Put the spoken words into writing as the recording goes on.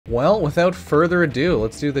Well, without further ado,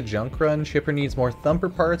 let's do the junk run. Chipper needs more thumper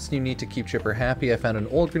parts. You need to keep Chipper happy. I found an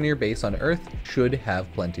old Grineer base on Earth. Should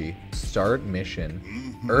have plenty. Start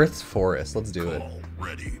mission. Earth's Forest. Let's do it.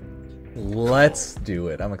 Ready. Let's do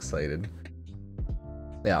it. I'm excited.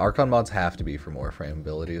 Yeah, Archon Mods have to be for Warframe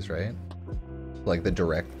abilities, right? Like the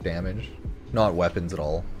direct damage. Not weapons at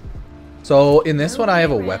all. So in this one I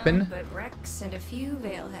have a weapon. So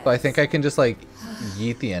I think I can just like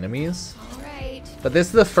yeet the enemies. But this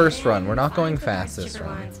is the first run. We're not going fast this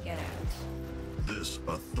run. This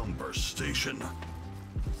a thumper station.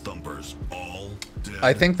 Thumpers all dead.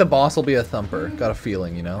 I think the boss will be a thumper. Got a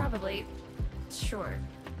feeling, you know? Probably. Sure.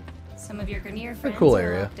 Some of your Grineer friends cool are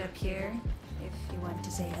area. locked up here. If you want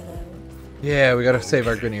to say hello. Yeah, we gotta save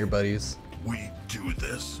our Grineer buddies. We do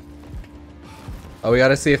this. Oh, we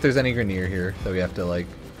gotta see if there's any Grineer here that we have to, like,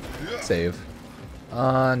 save.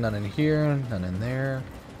 None in here, none in there.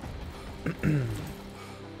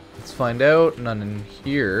 Let's find out. None in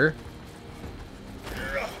here.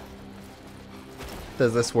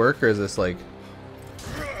 Does this work, or is this, like...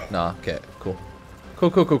 Nah, okay, cool.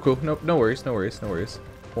 Cool. Nope, no worries.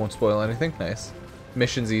 Won't spoil anything, nice.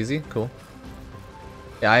 Mission's easy, cool.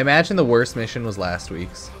 Yeah, I imagine the worst mission was last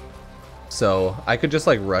week's. So, I could just,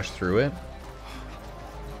 like, rush through it.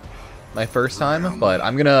 My first time, but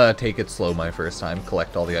I'm gonna take it slow my first time,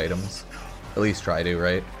 collect all the items. At least try to,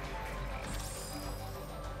 right?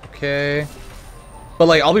 Okay. But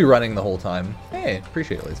like, I'll be running the whole time. Hey,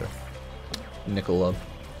 appreciate it, Laser. Nickel love.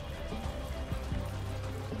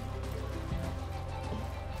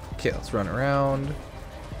 Okay, let's run around.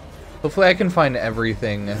 Hopefully I can find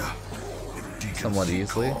everything somewhat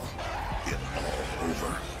easily.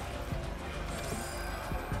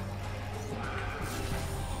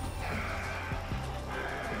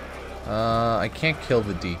 I can't kill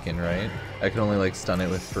the Deacon, right? I can only like stun it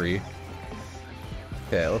with 3.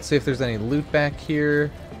 Okay, let's see if there's any loot back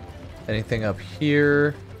here. Anything up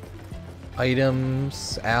here?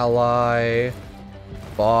 Items, ally,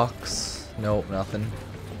 box. Nope, nothing.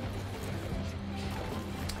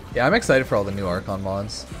 Yeah, I'm excited for all the new Archon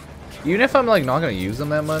mods. Even if I'm like not gonna use them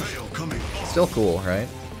that much, still cool, right?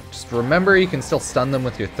 Just remember you can still stun them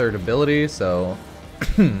with your 3rd ability, so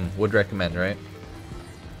would recommend, right?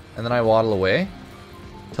 And then I waddle away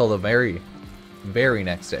till the very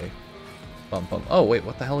next day. Bum. Oh wait,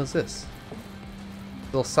 what the hell is this?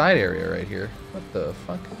 Little side area right here. What the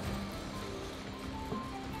fuck?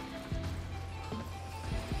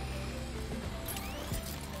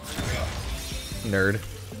 Nerd.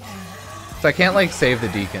 So I can't like save the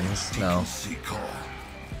deacons, no.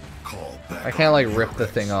 I can't like rip the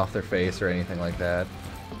thing off their face or anything like that.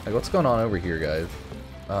 Like what's going on over here, guys?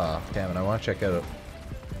 Ah, damn it, I want to check out.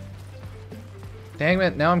 Dang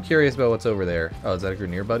it, now I'm curious about what's over there. Oh, is that a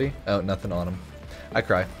Grineer buddy? Oh, nothing on him. I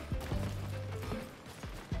cry.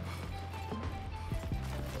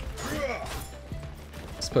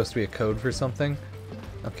 It's supposed to be a code for something.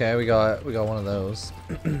 Okay, we got one of those.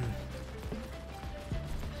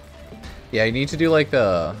 Yeah, you need to do like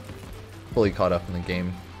the fully caught up in the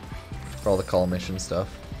game for all the call mission stuff.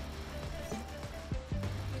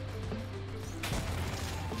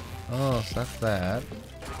 Oh, so that's that.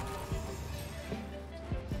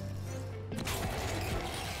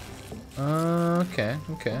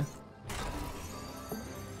 Okay.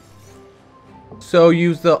 So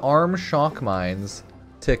use the arm shock mines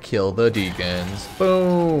to kill the deacons.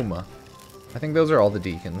 Boom! I think those are all the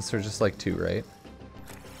deacons. There's just like 2, right?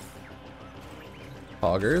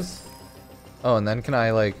 Poggers? Oh, and then can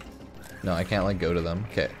I like... No, I can't like go to them.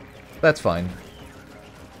 Okay, that's fine.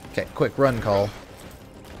 Okay, quick run call.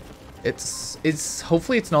 It's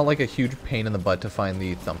hopefully it's not like a huge pain in the butt to find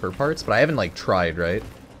the thumper parts, but I haven't like tried, right?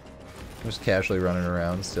 I'm just casually running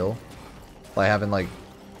around still. I haven't, like,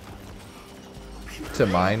 to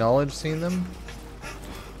my knowledge, seen them.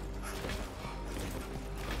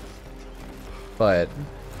 But,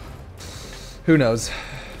 who knows?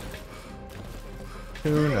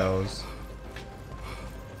 Who knows?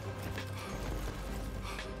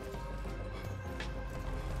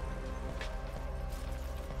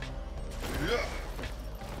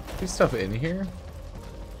 Is stuff in here?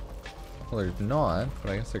 Well, there's not,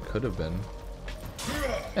 but I guess there could have been.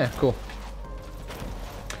 Eh, cool.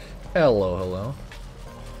 Hello.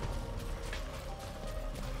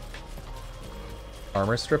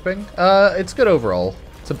 Armor stripping? It's good overall.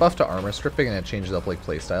 It's a buff to armor stripping and it changes up like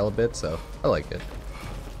playstyle a bit, so I like it.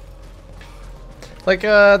 Like,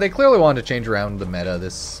 they clearly wanted to change around the meta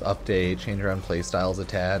this update, change around playstyles a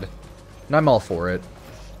tad, and I'm all for it.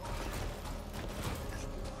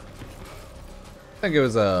 I think it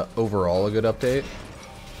was overall a good update.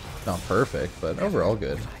 Not perfect, but overall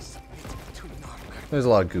good. There's a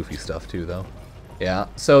lot of goofy stuff too, though. Yeah,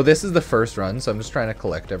 so this is the first run, so I'm just trying to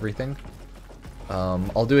collect everything.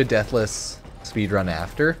 I'll do a Deathless speedrun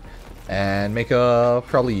after, and make a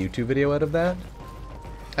probably YouTube video out of that.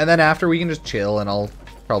 And then after we can just chill, and I'll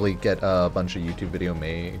probably get a bunch of YouTube videos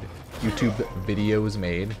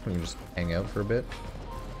made. We can just hang out for a bit.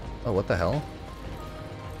 Oh, what the hell?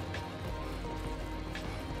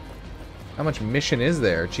 How much mission is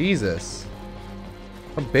there? Jesus.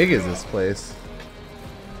 How big is this place?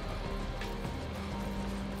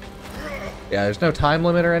 Yeah, there's no time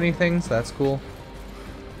limit or anything, so that's cool.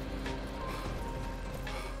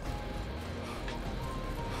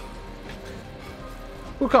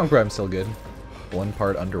 Wukong Prime's still good. One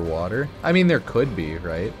part underwater. I mean, there could be,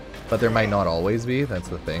 right? But there might not always be, that's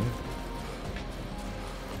the thing.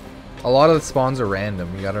 A lot of the spawns are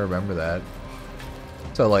random, you gotta remember that.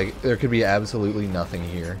 So, like, there could be absolutely nothing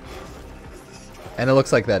here. And it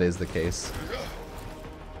looks like that is the case.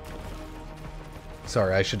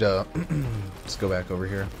 Sorry, I should just go back over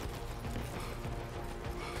here.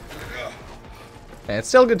 And it's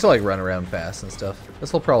still good to like run around fast and stuff.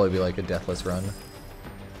 This will probably be like a Deathless run.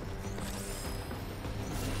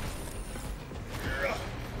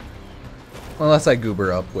 Unless I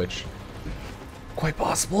goober up, which quite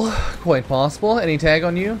possible. Quite possible. Any tag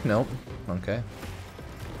on you? Nope. Okay.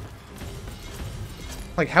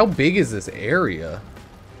 Like, how big is this area?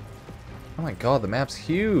 Oh my god, the map's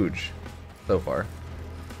huge so far.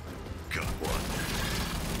 Got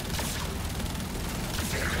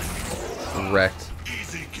one. Wrecked.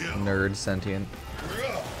 Easy kill. Nerd sentient.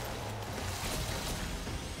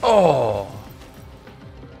 Oh!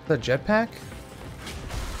 The jetpack?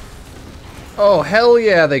 Oh, hell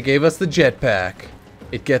yeah, they gave us the jetpack.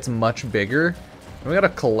 It gets much bigger. And we gotta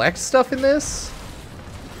collect stuff in this?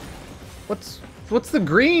 What's the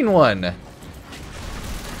green one?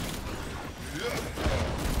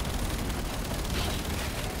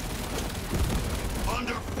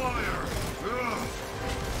 Under fire.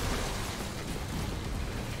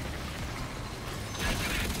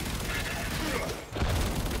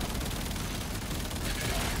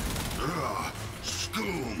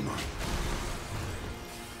 Scoom.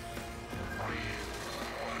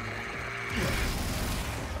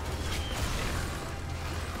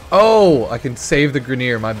 Oh, I can save the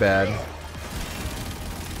Grenier, my bad.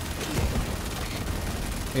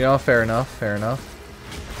 You know, fair enough, fair enough.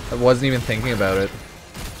 I wasn't even thinking about it.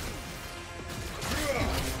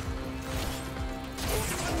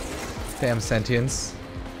 Damn sentience.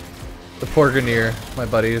 The poor Grenier, my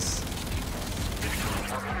buddies.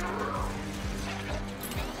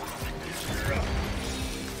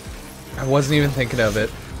 I wasn't even thinking of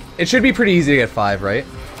it. It should be pretty easy to get 5, right?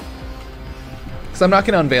 Because I'm not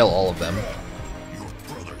going to unveil all of them. Your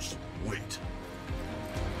brothers wait.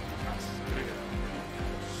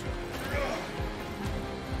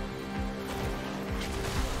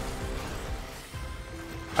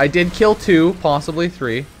 I did kill 2, possibly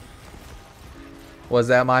 3. Was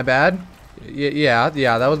that my bad? Yeah,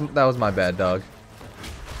 that was my bad, dog.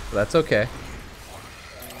 But that's okay.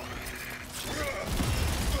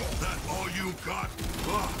 That all you got?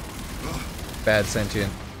 Bad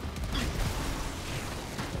sentient.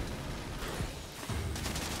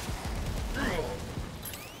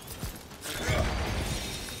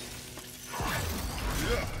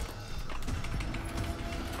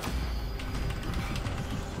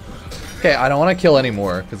 Okay, I don't want to kill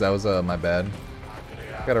anymore because that was my bad.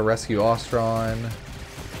 Gotta rescue Ostron.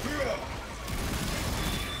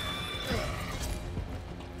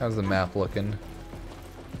 How's the map looking?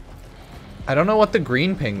 I don't know what the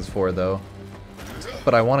green ping's for though,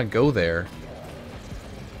 but I want to go there.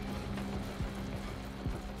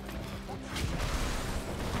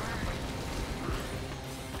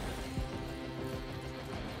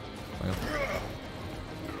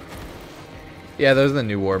 Yeah, those are the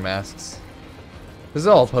new war masks. This is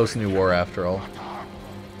all post-new war after all.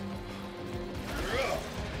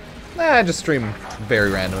 Nah, I just stream very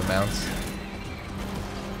random amounts.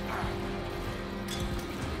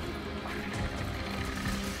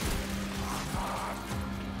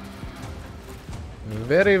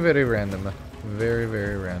 Very, very random. Very,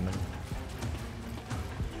 very random.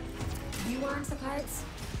 You want the parts?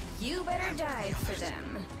 You better dive for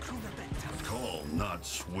them. Call, not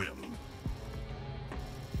swim.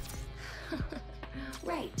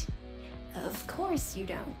 Right. Of course you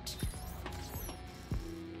don't.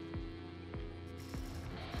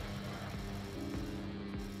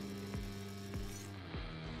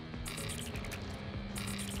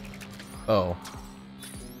 Oh.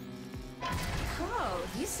 Oh,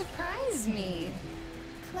 you surprised me.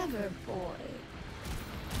 Clever boy.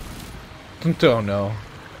 Don't know.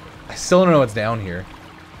 I still don't know what's down here.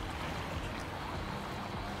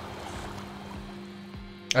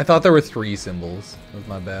 I thought there were 3 symbols. That was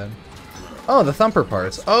my bad. Oh, the thumper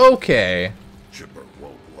parts. Okay. Chipper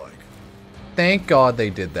won't like. Thank God they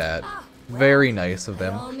did that. Very nice of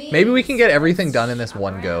them. Maybe we can get everything done in this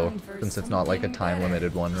one go, since it's not like a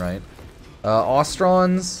time-limited one, right?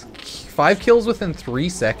 Ostrons, 5 kills within 3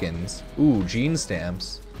 seconds. Ooh, gene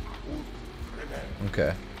stamps.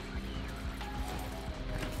 Okay.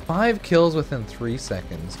 5 kills within 3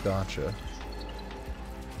 seconds. Gotcha.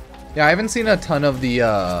 Yeah, I haven't seen a ton of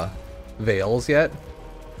the veils yet.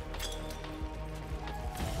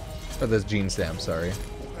 Or this gene stamp, sorry.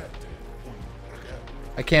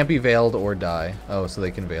 I can't be veiled or die. Oh, so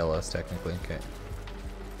they can veil us technically. Okay.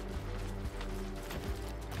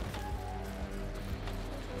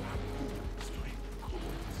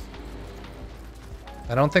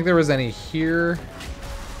 I don't think there was any here.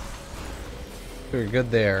 We're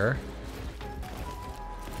good there.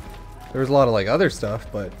 There was a lot of like other stuff,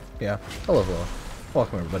 but yeah. Hello, hello.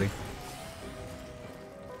 Welcome everybody.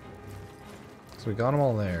 So we got them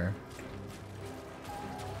all there.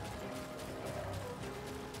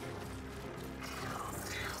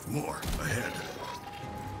 More ahead.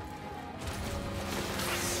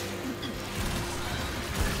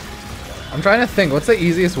 I'm trying to think, what's the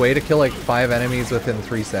easiest way to kill like 5 enemies within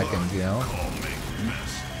 3 seconds, you know?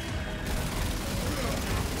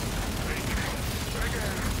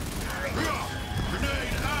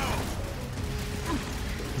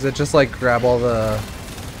 Is it just like grab all the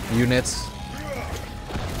units,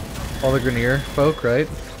 all the Grenier folk, right?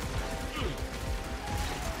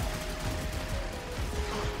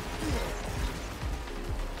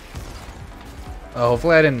 Oh,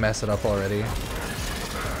 hopefully I didn't mess it up already.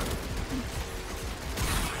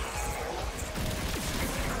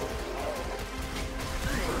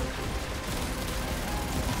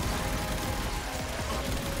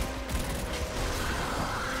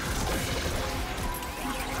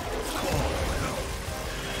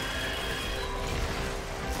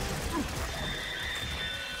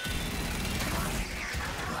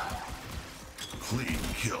 Clean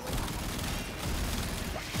kill.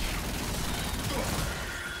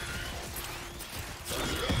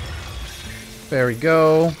 There we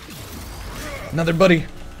go. Another buddy.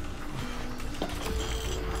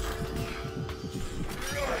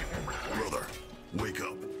 Brother, wake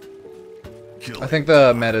up. Kill I think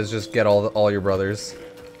the meta is just get all your brothers.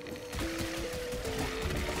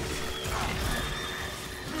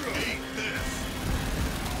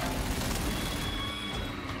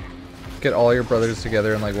 Get all your brothers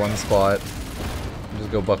together in like one spot. And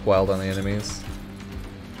just go buck wild on the enemies.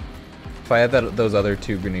 If I had those other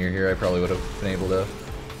 2 Grenier here, I probably would have been able to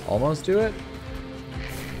almost do it.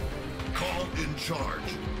 Kahl in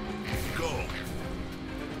charge. Go.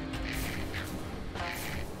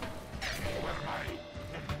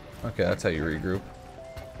 Okay, that's how you regroup.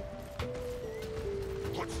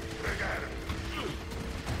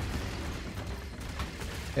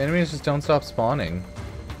 The enemies just don't stop spawning.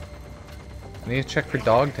 I need to check for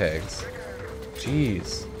dog tags.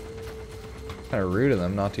 Jeez. Kind of rude of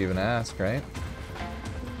them not to even ask, right?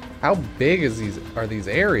 How big are these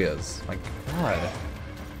areas? My God.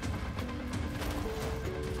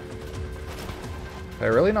 Did I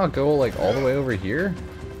really not go like all the way over here?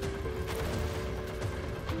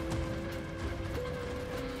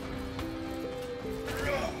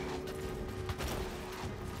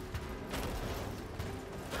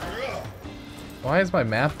 Why is my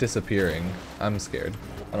map disappearing? I'm scared.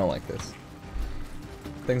 I don't like this.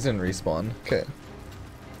 Things didn't respawn. Okay.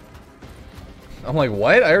 I'm like,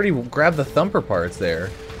 what? I already grabbed the thumper parts there.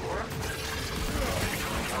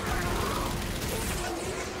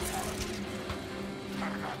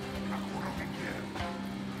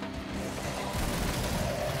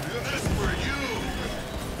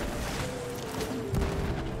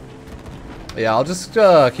 Yeah, I'll just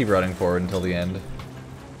keep running forward until the end.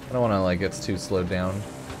 I don't want to like get too slowed down.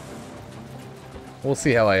 We'll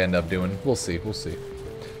see how I end up doing. We'll see. We'll see.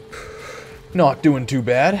 Not doing too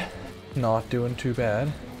bad. Not doing too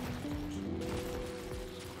bad.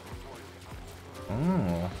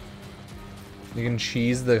 Oh. You can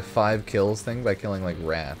cheese the 5 kills thing by killing like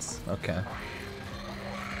rats. Okay.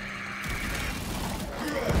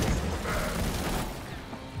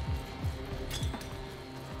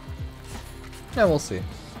 Yeah, we'll see.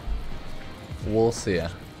 We'll see.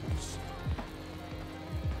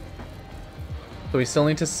 So we still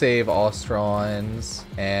need to save Ostrons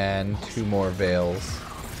and 2 more Veils.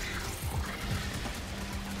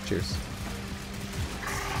 Cheers.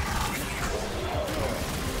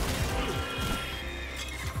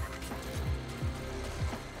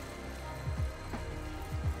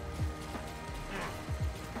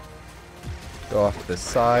 Go off to this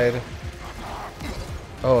side.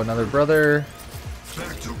 Oh, another brother.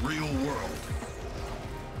 Back to real world.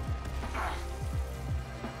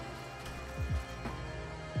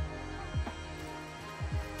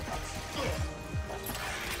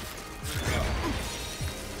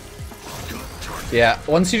 Yeah,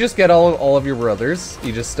 once you just get all of your brothers,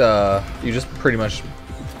 you just pretty much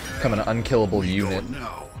become an unkillable unit.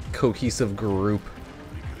 Cohesive group.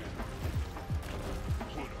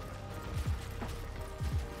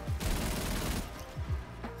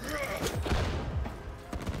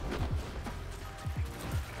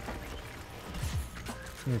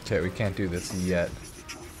 Okay, we can't do this yet.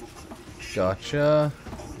 Gotcha.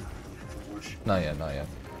 Not yet, not yet.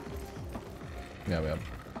 Yeah.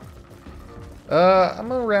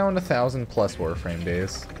 I'm around 1,000 plus Warframe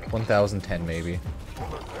days. 1,010 maybe.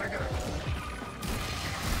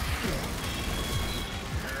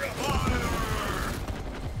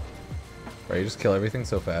 Right, you just kill everything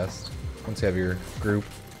so fast once you have your group.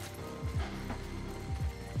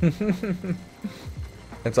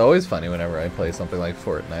 It's always funny whenever I play something like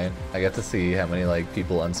Fortnite. I get to see how many like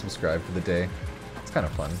people unsubscribe for the day. It's kind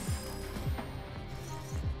of fun.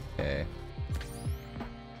 Okay.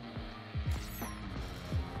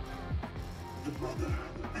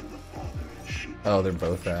 Oh, they're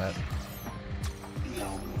both at.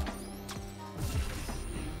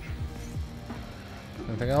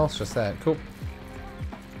 Anything else? Just that. Cool.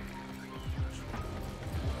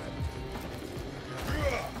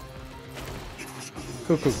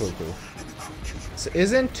 Cool. This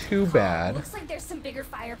isn't too bad. Looks like there's some bigger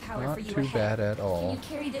firepower Not for you too ahead. bad at all.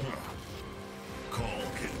 Can you carry the... Kahl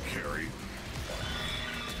can carry.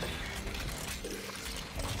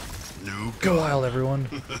 New Go wild, everyone.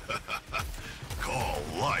 Kahl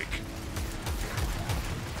like.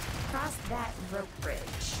 Cross that rope bridge.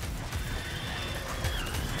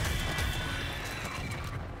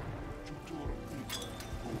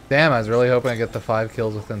 Damn, I was really hoping I get the 5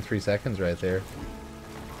 kills within 3 seconds right there.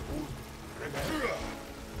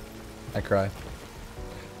 I cry.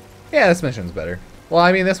 Yeah, this mission's better. Well,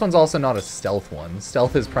 I mean, this one's also not a stealth one.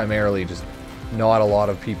 Stealth is primarily just not a lot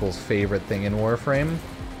of people's favorite thing in Warframe.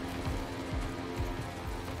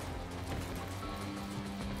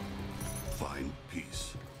 Find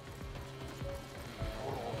peace.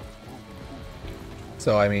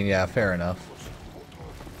 So, I mean, yeah, fair enough.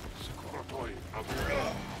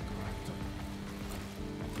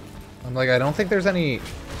 I'm like, I don't think there's any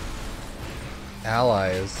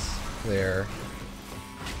allies there.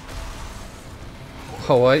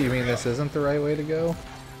 Oh, what? You mean this isn't the right way to go?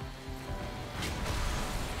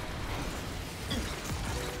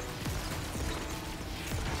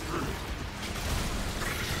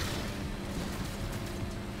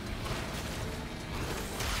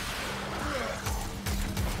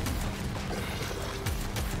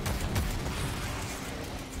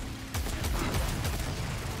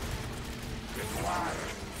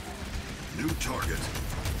 New target.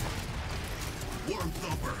 Worm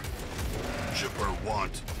thumper. Chipper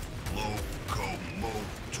want.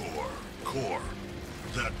 Locomotor. Core.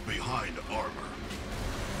 That behind armor.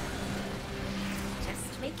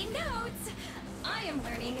 Just making notes. I am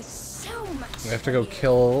learning so much. We have to go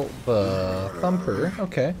kill the thumper.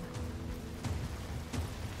 Okay.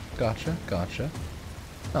 Gotcha.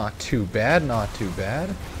 Not too bad, not too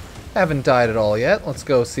bad. Haven't died at all yet. Let's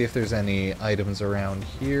go see if there's any items around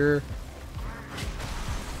here.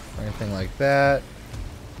 Or anything like that.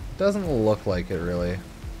 Doesn't look like it really.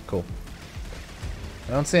 Cool.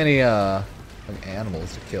 I don't see any like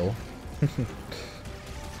animals to kill.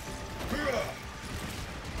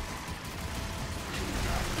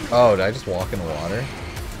 Oh, did I just walk in the water?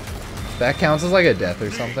 That counts as like a death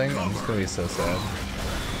or something? I'm just gonna be so sad.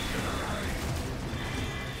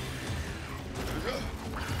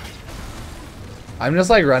 I'm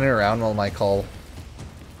just like running around while my Kahl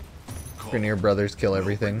Grineer brothers kill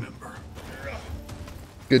everything.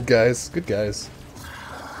 Good guys, good guys.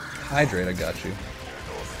 Hydrate, I got you.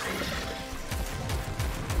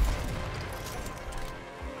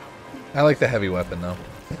 I like the heavy weapon though.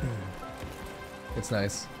 It's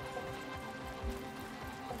nice.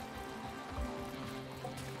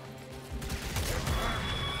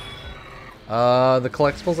 The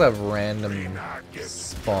collectibles have random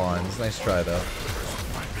spawns. Nice try though.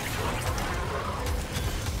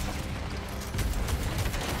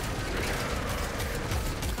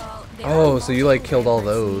 Oh, so you like killed all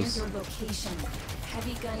those.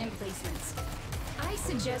 Heavy gun emplacements. I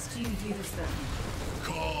suggest you use them.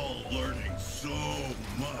 Kahl learning so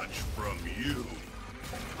much from you.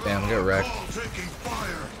 Damn, get wrecked. Kahl taking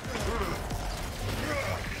fire.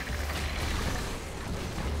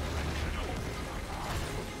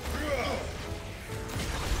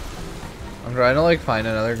 I'm trying to like find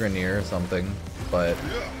another Grenier or something, but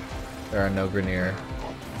there are no Grenier.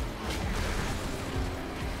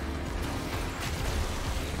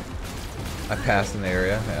 I passed an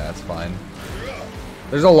area. Yeah, that's fine.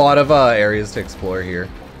 There's a lot of areas to explore here,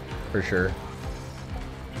 for sure.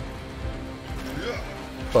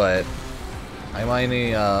 But I might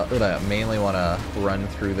mainly want to run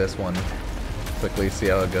through this one quickly, see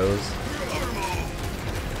how it goes.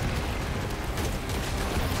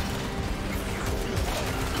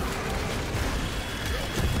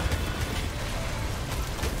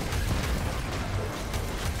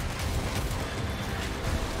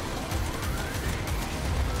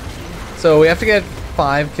 So we have to get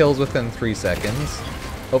 5 kills within 3 seconds.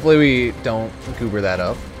 Hopefully we don't goober that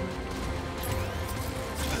up.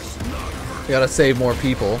 We gotta save more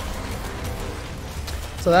people.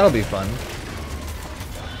 So that'll be fun.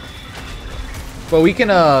 But we can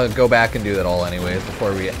go back and do that all anyways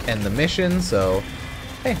before we end the mission, so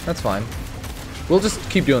hey, that's fine. We'll just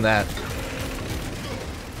keep doing that.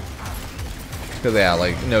 Because yeah,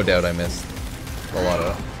 like, no doubt I missed a lot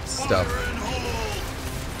of stuff.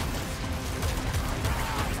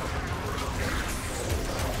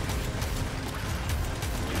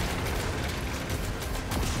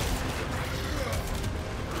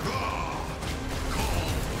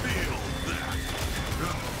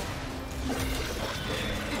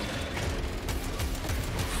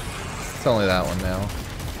 It's only that one now.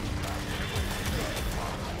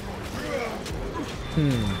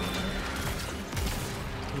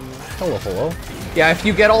 Hello, hello. Yeah, if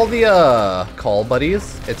you get all the Kahl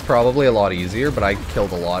buddies, it's probably a lot easier, but I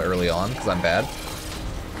killed a lot early on because I'm bad.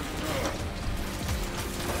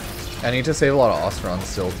 I need to save a lot of Ostrons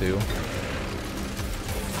still, too.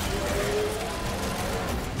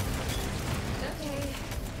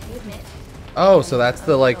 Oh, so that's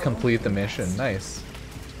the, like, complete the mission. Nice.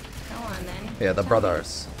 Yeah, the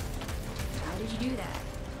brothers. How did you do that?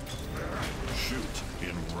 Shoot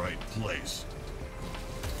in right place.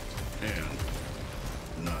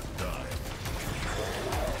 And not die.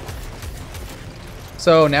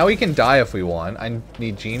 So now we can die if we want. I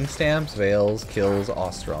need gene stamps, veils, kills,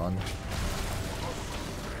 Ostron.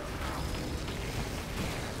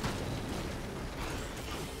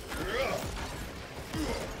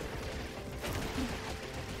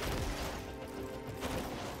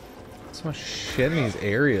 So much shit in these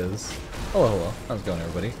areas. Hello, hello. How's it going,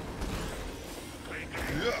 everybody?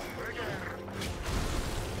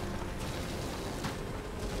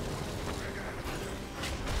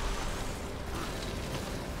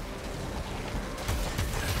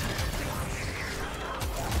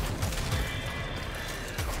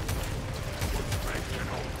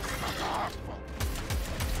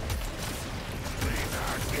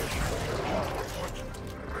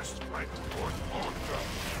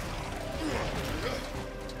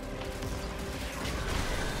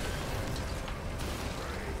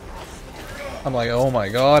 I'm like, oh my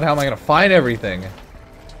god, how am I gonna find everything?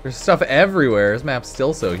 There's stuff everywhere. This map's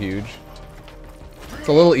still so huge. It's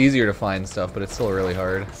a little easier to find stuff, but it's still really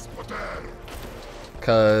hard.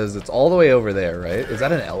 Cause it's all the way over there, right? Is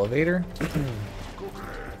that an elevator?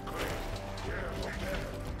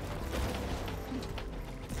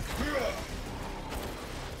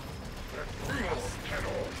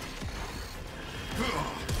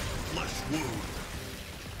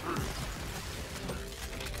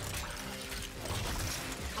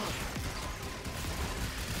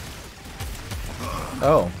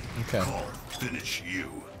 Oh, okay. Finish you.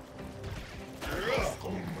 I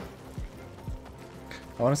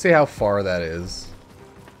want to see how far that is.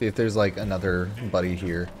 See if there's like another buddy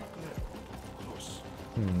here.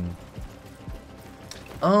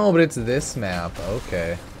 Oh, but it's this map.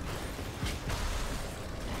 Okay.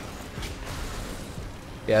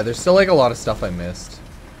 Yeah, there's still like a lot of stuff I missed.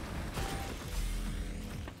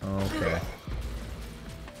 Okay.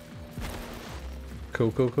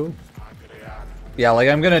 Cool, cool, cool. Yeah, like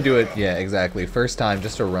I'm gonna do it, yeah, exactly. First time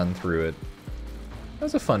just to run through it. That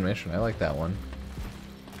was a fun mission, I like that one.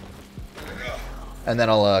 And then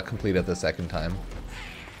I'll complete it the second time.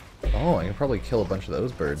 Oh, I can probably kill a bunch of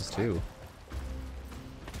those birds too.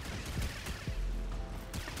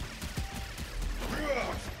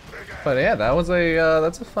 But yeah, that was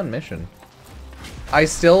that's a fun mission. I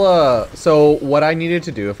still, so what I needed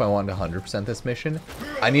to do if I wanted to 100% this mission,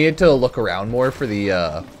 I needed to look around more for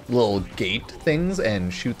the little gate things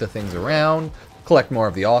and shoot the things around, collect more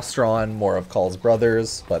of the Ostron, more of Kahl's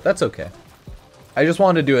brothers, but that's okay. I just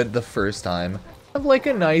wanted to do it the first time. Have like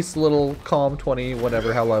a nice little calm 20,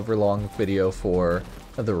 whatever, however long video for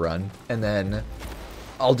the run, and then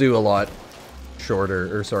I'll do a lot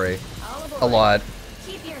shorter, or sorry, a lot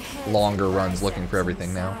longer runs looking for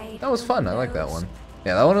everything now. That was fun. I like that one.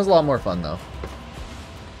 Yeah, that one was a lot more fun though.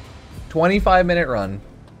 25-minute run.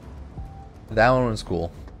 That one was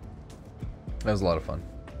cool. That was a lot of fun.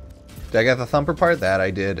 Did I get the thumper part? That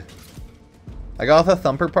I did. I got the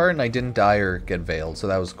thumper part and I didn't die or get veiled, so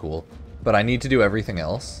that was cool. But I need to do everything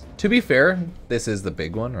else. To be fair, this is the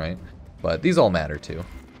big one, right? But these all matter too.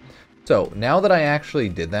 So now that I actually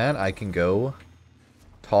did that, I can go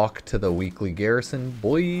talk to the weekly garrison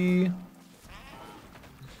boy.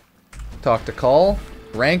 Talk to Kahl.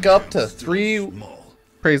 Rank up to 3.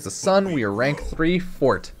 Praise the sun, we are rank 3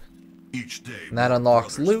 fort. And that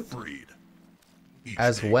unlocks loot,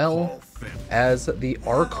 as well as the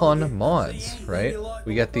Archon Mods, right?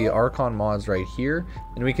 We get the Archon Mods right here,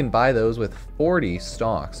 and we can buy those with 40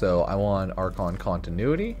 stock. So I want Archon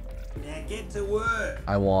Continuity. Now get to work.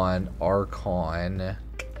 I want Archon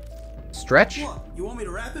Stretch. What? You want me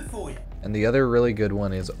to wrap it for you? And the other really good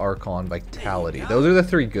one is Archon Vitality. Those are the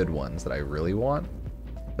 3 good ones that I really want.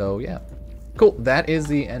 So yeah. Cool, that is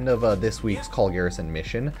the end of this week's Kahl Garrison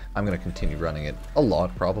mission. I'm going to continue running it a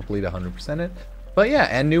lot, probably to 100% it. But yeah,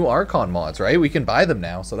 and new Archon mods, right? We can buy them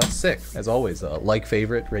now, so that's sick. As always, like,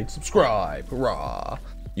 favorite, rate, subscribe, hurrah!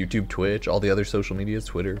 YouTube, Twitch, all the other social medias,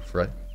 Twitter,